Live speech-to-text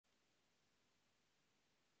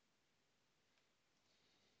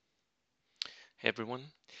Hey everyone,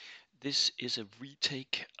 this is a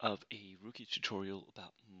retake of a rookie tutorial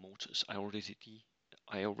about mortars. I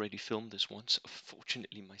already filmed this once.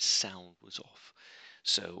 Fortunately, my sound was off,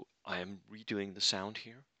 so I am redoing the sound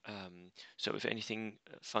here. So if anything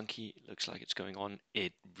funky looks like it's going on,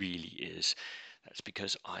 it really is. That's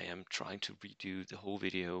because I am trying to redo the whole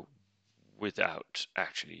video without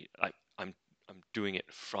actually. I'm doing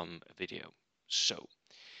it from a video. So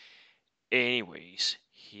anyways,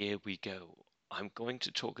 here we go. I'm going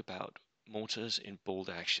to talk about mortars in bold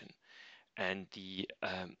action, and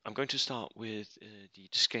I'm going to start with the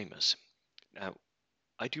disclaimers. Now,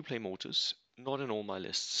 I do play mortars, not in all my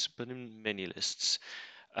lists, but in many lists,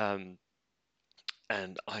 um,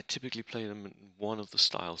 and I typically play them in one of the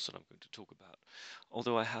styles that I'm going to talk about.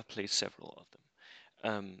 Although I have played several of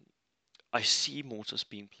them, I see mortars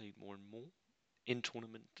being played more and more in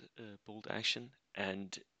tournament bold action,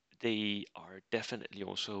 and they are definitely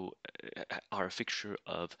also are a fixture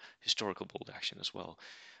of historical bold action as well.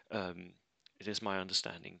 Um, it is my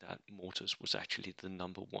understanding that mortars was actually the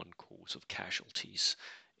 #1 cause of casualties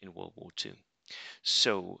in World War II.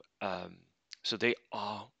 So, so they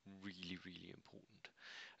are really, really important,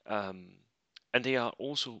 um, and they are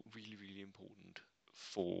also really, really important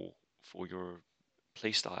for your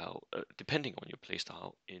playstyle, depending on your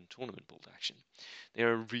playstyle in tournament bolt action.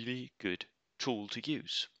 They're a really good tool to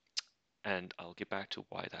use, and I'll get back to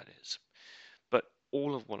why that is. But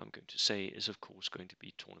all of what I'm going to say is, of course, going to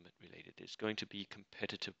be tournament related. It's going to be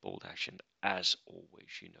competitive bolt action, as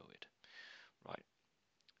always, you know it, right?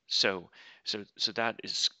 So that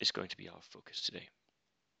is going to be our focus today.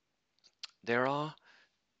 There are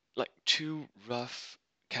like two rough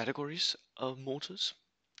categories of mortars.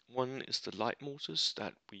 One is the light mortars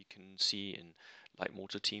that we can see in light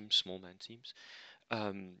mortar teams, small man teams.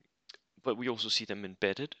 Um, but we also see them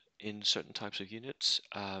embedded in certain types of units,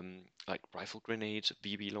 like rifle grenades,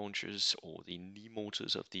 BB launchers, or the knee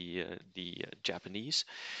mortars of the Japanese.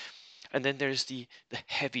 And then there's the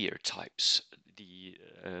heavier types, the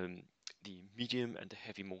um, the medium and the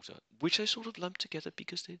heavy mortar, which I sort of lump together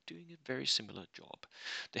because they're doing a very similar job.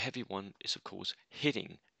 The heavy one is, of course,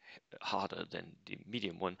 hitting harder than the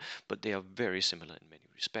medium one, but they are very similar in many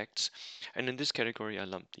respects. And in this category, I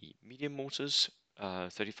lump the medium mortars,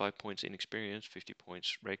 35 points inexperienced, 50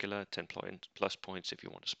 points regular, 10 plus points if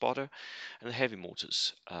you want a spotter, and the heavy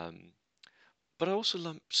mortars. But I also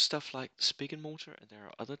lump stuff like the spigot mortar, and there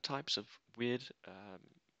are other types of weird,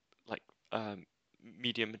 like um,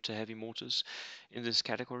 medium to heavy mortars in this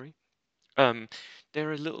category. Um,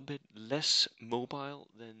 they're a little bit less mobile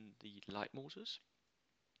than the light mortars,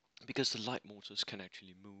 because the light mortars can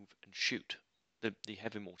actually move and shoot. The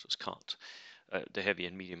heavy mortars can't. The heavy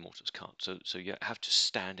and medium mortars can't. So you have to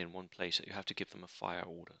stand in one place. You have to give them a fire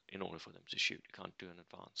order in order for them to shoot. You can't do an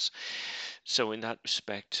advance. So in that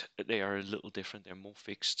respect, they are a little different. They're more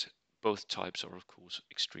fixed. Both types are, of course,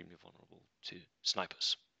 extremely vulnerable to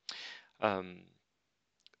snipers. Um,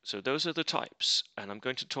 so those are the types, and I'm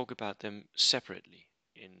going to talk about them separately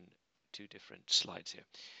in two different slides here.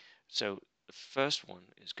 So the first one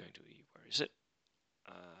is going to be, where is it?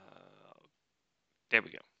 Uh, there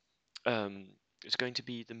we go. It's going to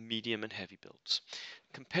be the medium and heavy builds.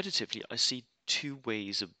 Competitively, I see two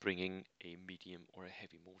ways of bringing a medium or a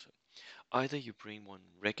heavy mortar. Either you bring one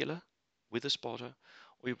regular with a spotter,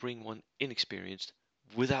 or you bring one inexperienced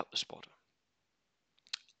without the spotter.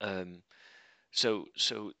 Um,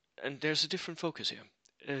 and there's a different focus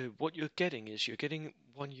here. What you're getting is you're getting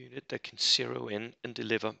one unit that can zero in and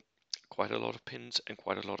deliver quite a lot of pins and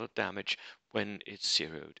quite a lot of damage when it's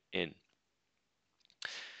zeroed in.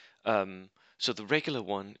 Um, so the regular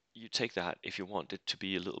one, you take that if you want it to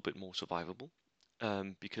be a little bit more survivable,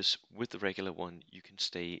 because with the regular one, you can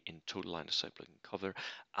stay in total line of sight blocking cover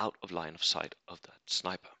out of line of sight of that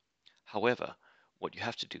sniper. However, what you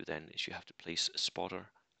have to do then is you have to place a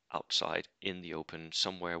spotter outside in the open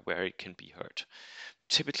somewhere where it can be hurt.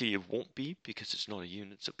 Typically, it won't be because it's not a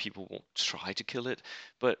unit, so people won't try to kill it,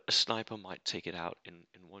 but a sniper might take it out in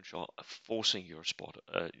one shot, forcing your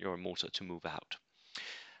your mortar to move out.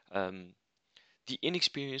 Um, the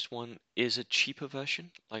inexperienced one is a cheaper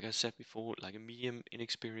version, like I said before, like a medium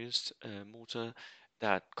inexperienced mortar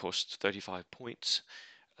that costs 35 points.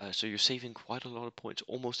 So you're saving quite a lot of points,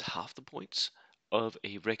 almost half the points of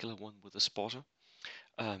a regular one with a spotter.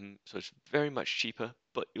 So it's very much cheaper,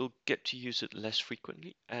 but you'll get to use it less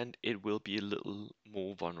frequently, and it will be a little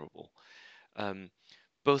more vulnerable. Um,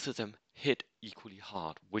 both of them hit equally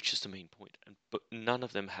hard, which is the main point. But none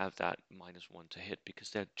of them have that -1 to hit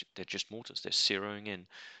because they're just mortars. They're zeroing in.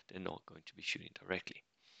 They're not going to be shooting directly.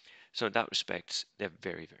 So in that respect, they're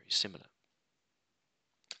very, very similar.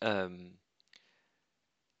 Um,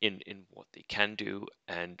 in what they can do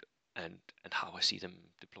and how I see them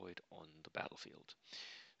deployed on the battlefield.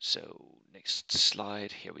 So next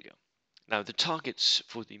slide, here we go. Now the targets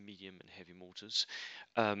for the medium and heavy mortars,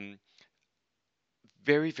 um,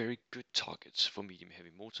 very good targets for medium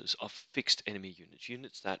heavy mortars are fixed enemy units,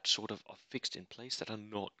 units that sort of are fixed in place that are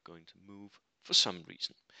not going to move for some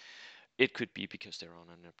reason. It could be because they're on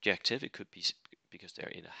an objective, it could be because they're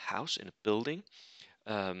in a house, in a building,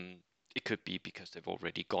 um, it could be because they've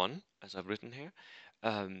already gone, as I've written here.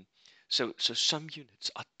 So some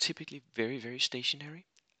units are typically very stationary,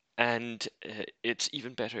 and it's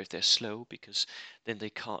even better if they're slow, because then they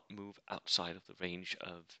can't move outside of the range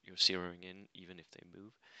of your zeroing in, even if they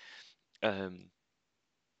move.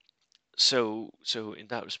 So in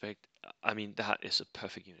that respect, I mean, that is a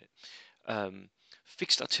perfect unit.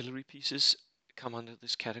 Fixed artillery pieces come under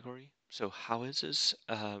this category. So howitzers,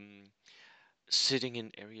 sitting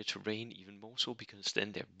in area terrain even more so, because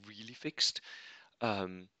then they're really fixed.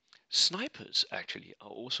 Um, Snipers actually are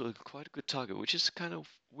also quite a good target, which is kind of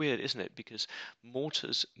weird, isn't it? Because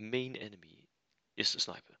mortar's main enemy is the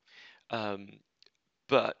sniper. Um,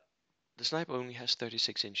 but the sniper only has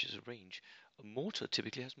 36 inches of range. A mortar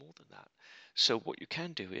typically has more than that. So what you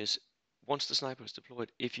can do is, once the sniper is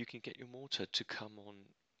deployed, if you can get your mortar to come on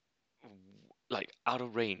like out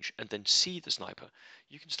of range and then see the sniper,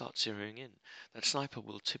 you can start zeroing in. That sniper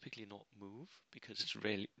will typically not move, because it's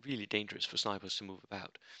really dangerous for snipers to move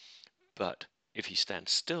about. But if he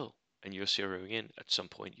stands still and you're zeroing in, at some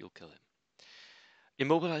point you'll kill him.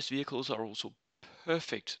 Immobilized vehicles are also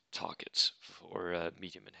perfect targets for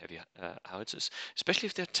medium and heavy howitzers, especially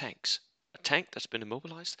if they're tanks. A tank that's been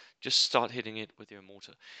immobilized, just start hitting it with your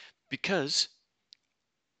mortar, because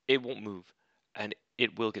it won't move and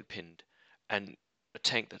it will get pinned. And a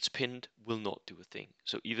tank that's pinned will not do a thing.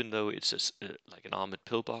 So even though it's like an armored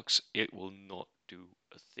pillbox, it will not do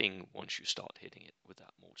a thing once you start hitting it with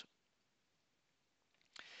that mortar.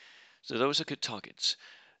 So those are good targets.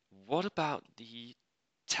 What about the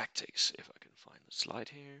tactics? If I can find the slide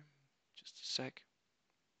here, just a sec.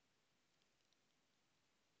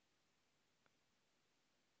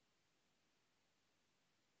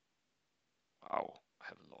 Wow, I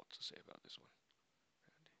have a lot to say about this one.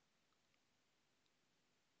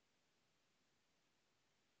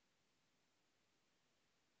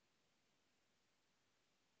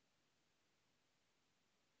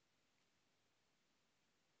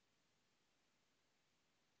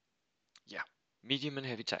 Yeah, medium and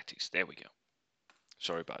heavy tactics. There we go.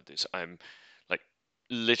 Sorry about this. I'm like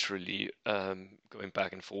literally going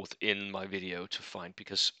back and forth in my video to find,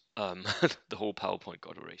 because the whole PowerPoint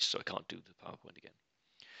got erased, so I can't do the PowerPoint again.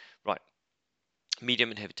 Right,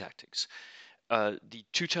 medium and heavy tactics. The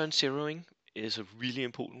two-turn zeroing is a really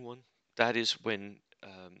important one. That is when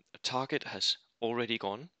a target has already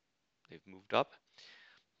gone, they've moved up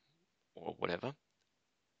or whatever,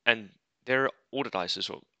 and their order dice is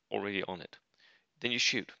already on it. Then you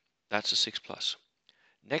shoot. That's a 6+.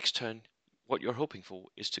 Next turn, what you're hoping for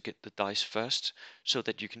is to get the dice first, so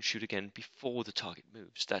that you can shoot again before the target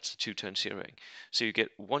moves. That's the two-turn zeroing. So you get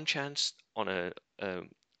one chance on a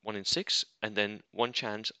 1 in 6, and then one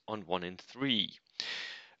chance on 1 in 3.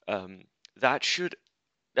 Um, that should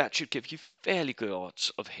give you fairly good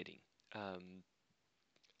odds of hitting. Um,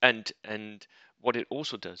 and what it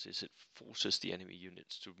also does is it forces the enemy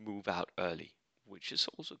units to move out early, which is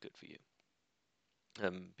also good for you.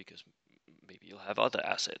 Because maybe you'll have other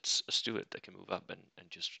assets, a steward that can move up and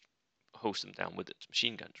just hose them down with its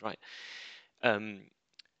machine guns, right?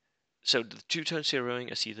 So the two-turn zeroing,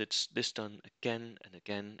 I see this done again and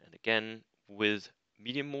again and again with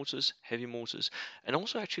medium mortars, heavy mortars, and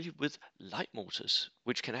also actually with light mortars,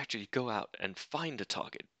 which can actually go out and find a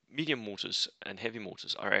target. Medium mortars and heavy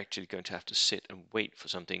mortars are actually going to have to sit and wait for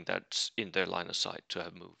something that's in their line of sight to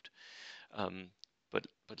have moved.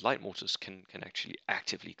 But light mortars can actually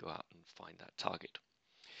actively go out and find that target.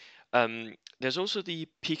 There's also the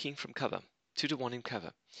peeking from cover, 2-to-1 in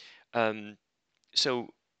cover. So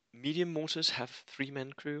medium mortars have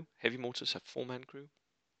 3-man crew, heavy mortars have 4-man crew.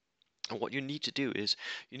 And what you need to do is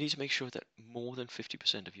you need to make sure that more than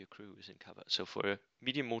 50% of your crew is in cover. So for a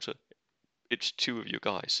medium mortar, it's 2 of your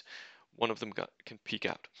guys. One of them can peek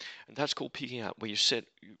out, and that's called peeking out, where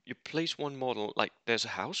you place one model, like there's a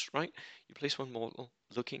house, right? You place one model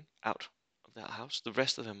looking out of that house. The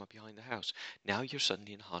rest of them are behind the house. Now you're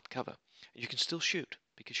suddenly in hard cover. You can still shoot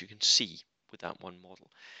because you can see with that one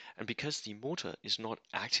model, and because the mortar is not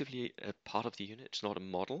actively a part of the unit, it's not a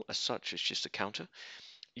model as such, it's just a counter.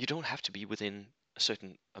 You don't have to be within a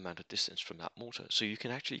certain amount of distance from that mortar, so you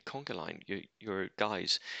can actually conquer line your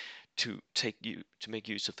guys to make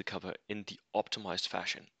use of the cover in the optimized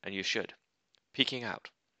fashion, and you should. Peeking out,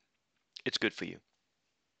 it's good for you.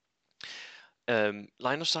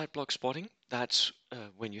 Line of sight block spotting, that's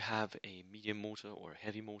when you have a medium mortar or a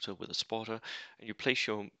heavy mortar with a spotter, and you place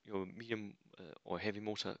your medium or heavy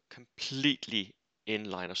mortar completely in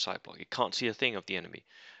line of sight block. It can't see a thing of the enemy.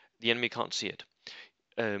 The enemy can't see it.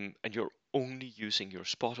 And you're only using your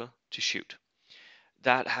spotter to shoot.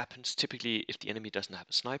 That happens typically if the enemy doesn't have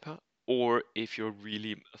a sniper, or if you're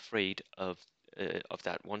really afraid of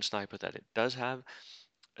that one sniper that it does have,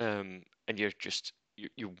 and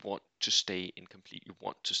you want to stay incomplete. You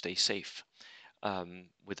want to stay safe.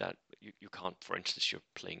 With that, you can't. For instance, you're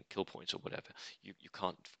playing kill points or whatever. You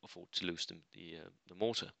can't afford to lose the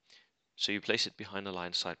mortar. So you place it behind a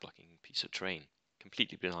line sight blocking piece of terrain,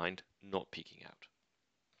 completely behind, not peeking out.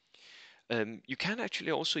 You can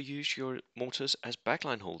actually also use your mortars as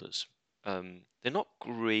backline holders. They're not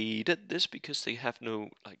great at this because they have no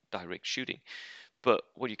like direct shooting. But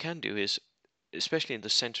what you can do is, especially in the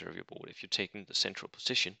center of your board, if you're taking the central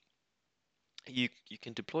position, you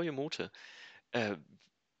can deploy your mortar uh,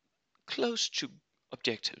 close to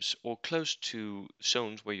objectives or close to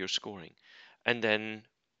zones where you're scoring, and then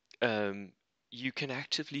um, you can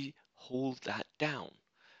actively hold that down,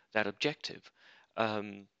 that objective.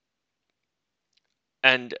 Um,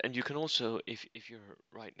 and you can also, if you're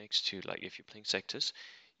right next to, like if you're playing sectors,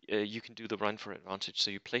 you can do the run for advantage. So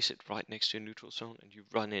you place it right next to a neutral zone, and you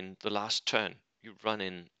run in the last turn. You run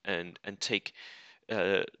in and take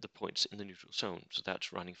the points in the neutral zone. So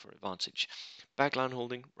that's running for advantage. Backline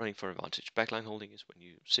holding, running for advantage. Backline holding is when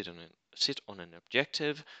you sit on an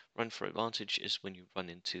objective. Run for advantage is when you run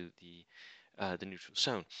into the neutral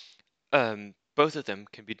zone. Both of them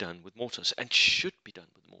can be done with mortars and should be done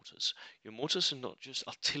with mortars. Your mortars are not just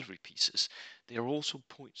artillery pieces, they are also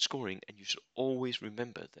point scoring, and you should always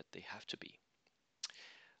remember that they have to be.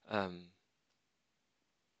 Um,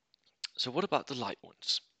 so what about the light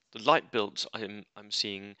ones? The light builds I'm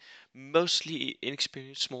seeing mostly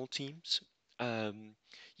inexperienced small teams.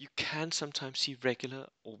 You can sometimes see regular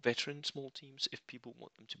or veteran small teams if people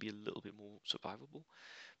want them to be a little bit more survivable.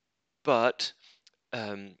 But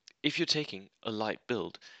if you're taking a light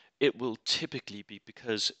build, it will typically be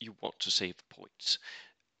because you want to save points.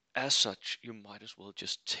 As such, you might as well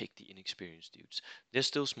just take the inexperienced dudes. They're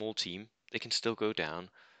still a small team, they can still go down.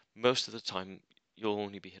 Most of the time, you'll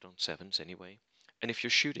only be hit on sevens anyway. And if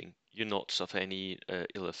you're shooting, you'll not suffer any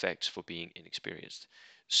ill effects for being inexperienced.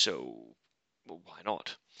 So, well, why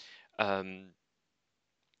not? Um,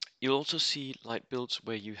 you'll also see light builds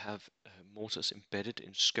where you have mortars embedded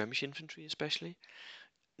in skirmish infantry, especially.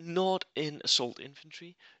 Not in assault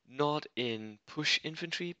infantry, not in push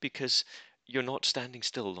infantry, because you're not standing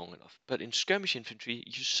still long enough. But in skirmish infantry,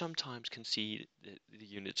 you sometimes can see the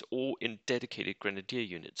units, or in dedicated grenadier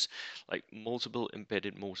units, like multiple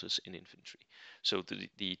embedded mortars in infantry. So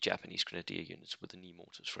the Japanese grenadier units with the knee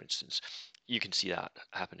mortars, for instance, you can see that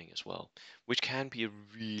happening as well, which can be a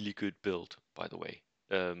really good build, by the way,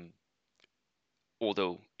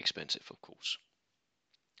 although expensive, of course.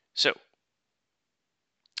 So,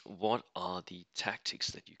 what are the tactics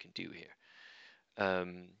that you can do here?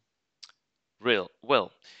 Um,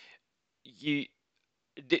 well, you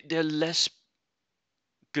they're less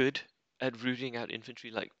good at rooting out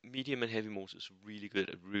infantry. Like medium and heavy mortars, really good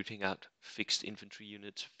at rooting out fixed infantry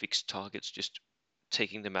units, fixed targets, just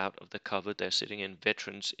taking them out of the cover they're sitting in.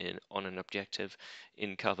 Veterans in on an objective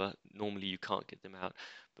in cover, normally you can't get them out,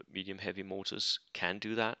 but medium heavy mortars can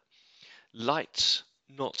do that. Lights,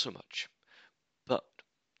 not so much, but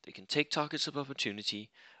they can take targets of opportunity,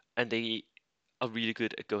 and they are really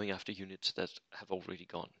good at going after units that have already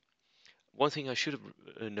gone. One thing I should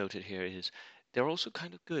have noted here is they're also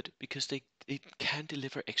kind of good because they can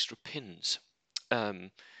deliver extra pins. Um,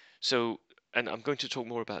 so, and I'm going to talk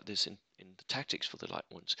more about this in the tactics for the light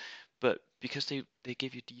ones, but because they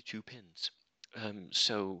give you D2 pins,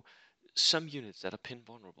 so some units that are pin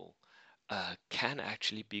vulnerable can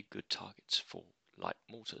actually be good targets for light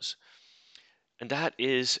mortars. And that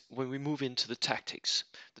is when we move into the tactics.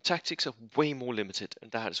 The tactics are way more limited, and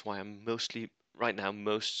that is why I'm mostly, right now,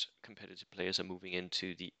 most competitive players are moving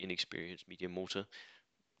into the inexperienced medium mortar.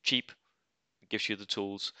 Cheap, gives you the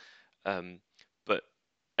tools, um, but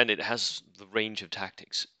and it has the range of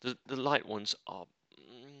tactics. The light ones are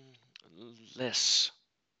less,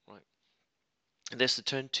 right? And there's the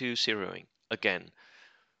turn 2 zeroing. Again,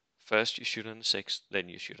 first you shoot on a 6, then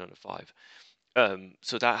you shoot on a 5.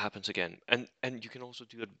 So that happens again, and you can also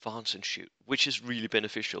do advance and shoot, which is really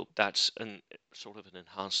beneficial. That's an sort of an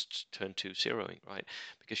enhanced turn 2 zeroing, right?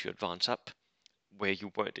 Because you advance up where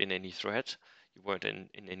you weren't in any threat, you weren't in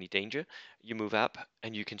any danger. You move up,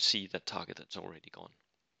 and you can see that target that's already gone.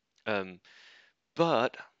 Um,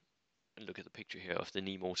 but look at the picture here of the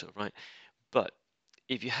knee mortar, right? But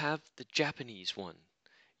if you have the Japanese one,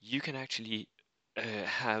 you can actually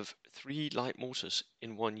have 3 light mortars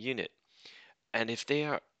in one unit, and if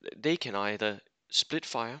they can either split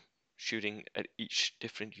fire, shooting at each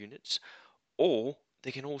different units, or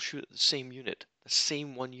they can all shoot at the same unit, the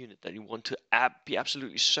same one unit that you want to be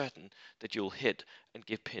absolutely certain that you'll hit and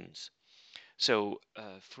give pins. So,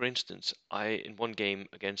 for instance, in one game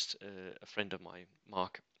against a friend of mine,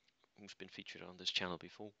 Mark, who's been featured on this channel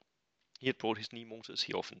before, he had brought his knee mortars,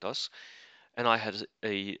 he often does, and I had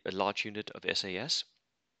a large unit of SAS,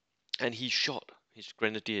 and he shot his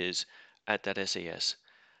grenadiers at that SAS,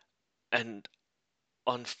 and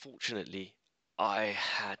unfortunately, I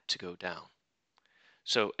had to go down.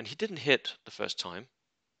 So, and he didn't hit the first time,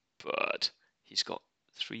 but he's got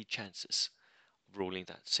 3 chances of rolling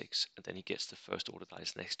that 6, and then he gets the first order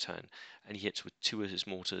dice next turn, and he hits with 2 of his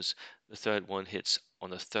mortars. The third one hits on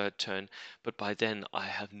the third turn, but by then I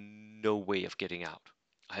have no way of getting out.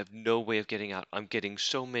 I have no way of getting out. I'm getting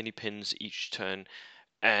so many pins each turn,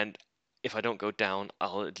 and if I don't go down,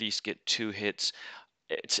 I'll at least get 2 hits.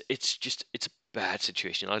 It's a bad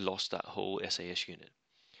situation. I lost that whole SAS unit.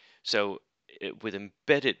 So with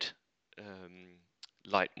embedded um,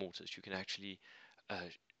 light mortars, you can actually uh,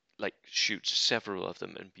 like shoot several of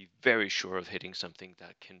them and be very sure of hitting something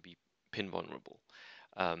that can be pin vulnerable.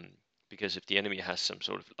 Um, because if the enemy has some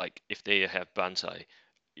sort of like, if they have Banzai,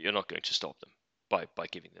 you're not going to stop them by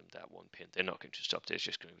giving them that one pin. They're not going to stop. They're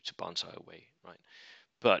just going to Banzai away, right?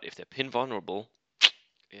 But if they're pin vulnerable,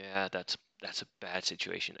 yeah, that's a bad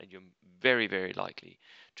situation, and you're very, very likely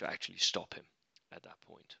to actually stop him at that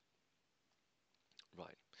point.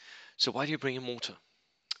 Right. So why do you bring a mortar?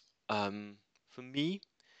 For me,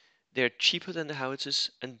 they're cheaper than the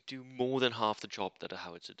howitzers and do more than half the job that a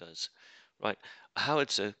howitzer does. Right. A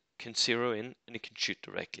howitzer can zero in and it can shoot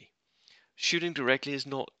directly. Shooting directly is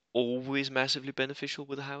not always massively beneficial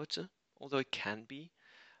with a howitzer, although it can be.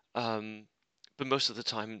 Um, but most of the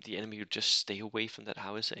time, the enemy would just stay away from that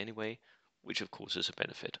howitzer anyway, which of course is a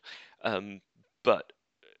benefit. Um, but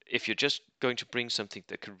if you're just going to bring something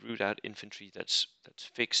that can root out infantry that's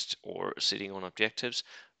fixed or sitting on objectives,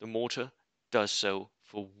 the mortar does so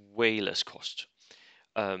for way less cost.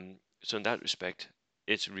 So in that respect,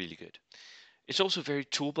 it's really good. It's also very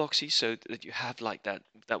toolboxy, so that you have like that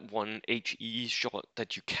one HE shot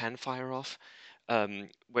that you can fire off,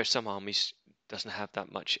 where some armies doesn't have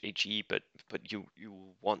that much HE, but you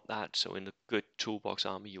want that. So in a good toolbox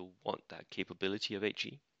army, you'll want that capability of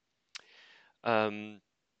HE. Um,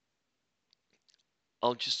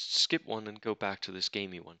 I'll just skip one and go back to this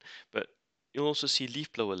gamey one. But you'll also see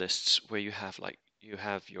leaf blower lists where you have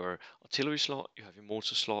your artillery slot, you have your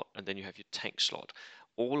mortar slot, and then you have your tank slot.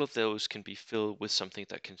 All of those can be filled with something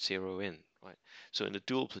that can zero in, right? So in a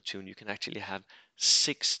dual platoon, you can actually have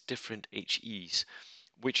 6 different HEs,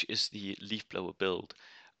 which is the leaf blower build.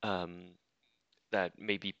 That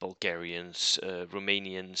maybe Bulgarians,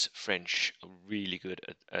 Romanians, French are really good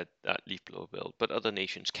at that leaf blower build, but other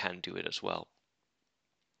nations can do it as well.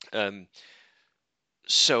 Um,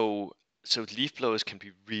 so so leaf blowers can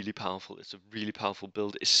be really powerful. It's a really powerful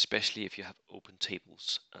build, especially if you have open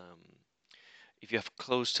tables. If you have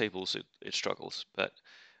closed tables, it struggles, but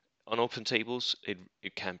on open tables,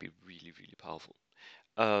 it can be really, really powerful.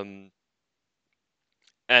 Um,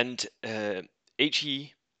 and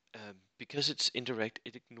HE, because it's indirect,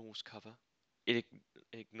 it ignores cover. It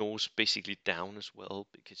ignores basically down as well,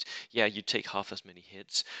 because yeah, you take half as many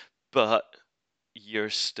hits, but you're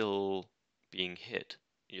still being hit.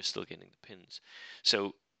 You're still getting the pins.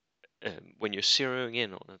 So when you're zeroing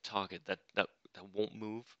in on a target that won't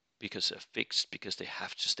move because they're fixed, because they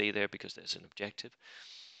have to stay there because there's an objective,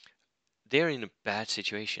 they're in a bad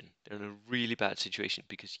situation. They're in a really bad situation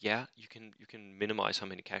because yeah, you can minimize how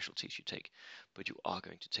many casualties you take, but you are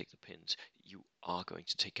going to take the pins. You are going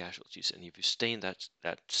to take casualties, and if you stay in that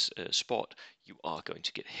spot, you are going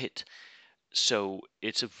to get hit. So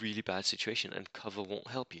it's a really bad situation, and cover won't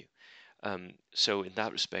help you. So in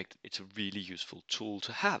that respect, it's a really useful tool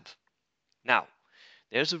to have. Now,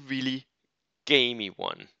 there's a really gamey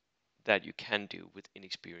one that you can do with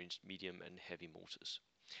inexperienced medium and heavy mortars.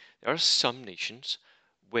 There are some nations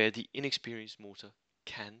where the inexperienced mortar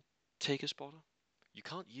can take a spotter. You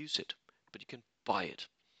can't use it, but you can buy it.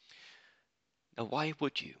 Now, why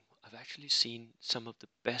would you? I've actually seen some of the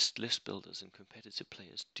best list builders and competitive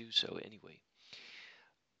players do so anyway,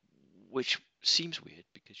 which seems weird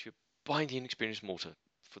because you're buying the inexperienced mortar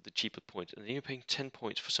for the cheaper point, and then you're paying 10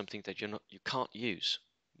 points for something that you can't use.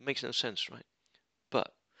 Makes no sense, right?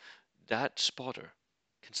 that spotter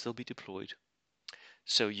can still be deployed,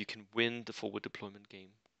 so you can win the forward deployment game.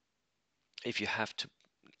 If you have to,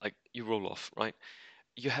 like, you roll off, right?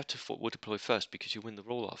 You have to forward deploy first because you win the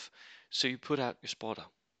roll off. So you put out your spotter.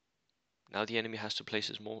 Now the enemy has to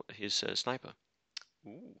place his sniper.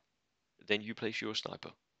 Ooh. Then you place your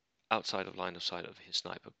sniper outside of line of sight of his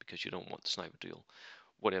sniper because you don't want the sniper duel.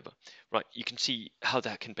 Whatever. Right, you can see how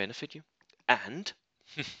that can benefit you. And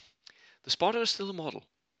the spotter is still a model.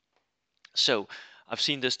 So I've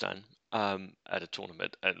seen this done at a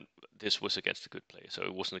tournament, and this was against a good player, so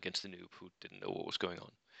it wasn't against the noob who didn't know what was going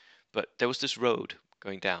on. But there was this road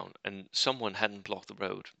going down, and someone hadn't blocked the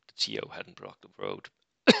road. The TO hadn't blocked the road.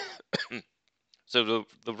 So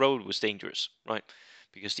the road was dangerous, right?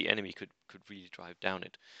 Because the enemy could really drive down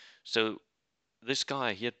it. So this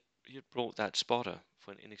guy, he had brought that spotter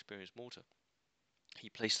for an inexperienced mortar. He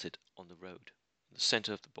placed it on the road, in the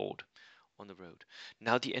center of the board, on the road.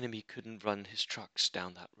 Now the enemy couldn't run his trucks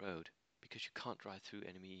down that road because you can't drive through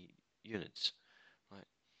enemy units, right?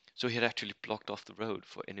 So he had actually blocked off the road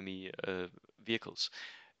for enemy vehicles.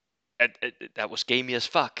 And that was gamey as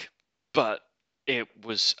fuck, but it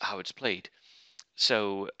was how it's played.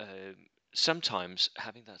 So sometimes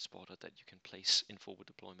having that spotter that you can place in forward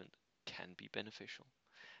deployment can be beneficial,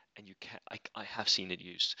 and you can. I have seen it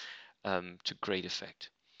used to great effect.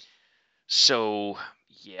 So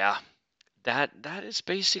yeah, that is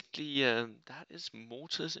basically that is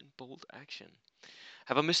mortars in bolt action.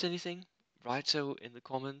 Have I missed anything? Write so in the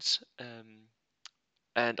comments.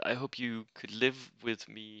 And I hope you could live with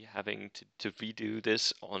me having to redo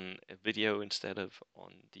this on a video instead of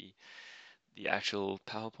on the actual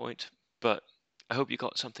PowerPoint. But I hope you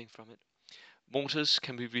got something from it. Mortars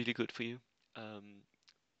can be really good for you.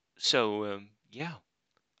 Yeah,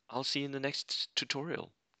 I'll see you in the next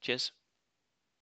tutorial. Cheers.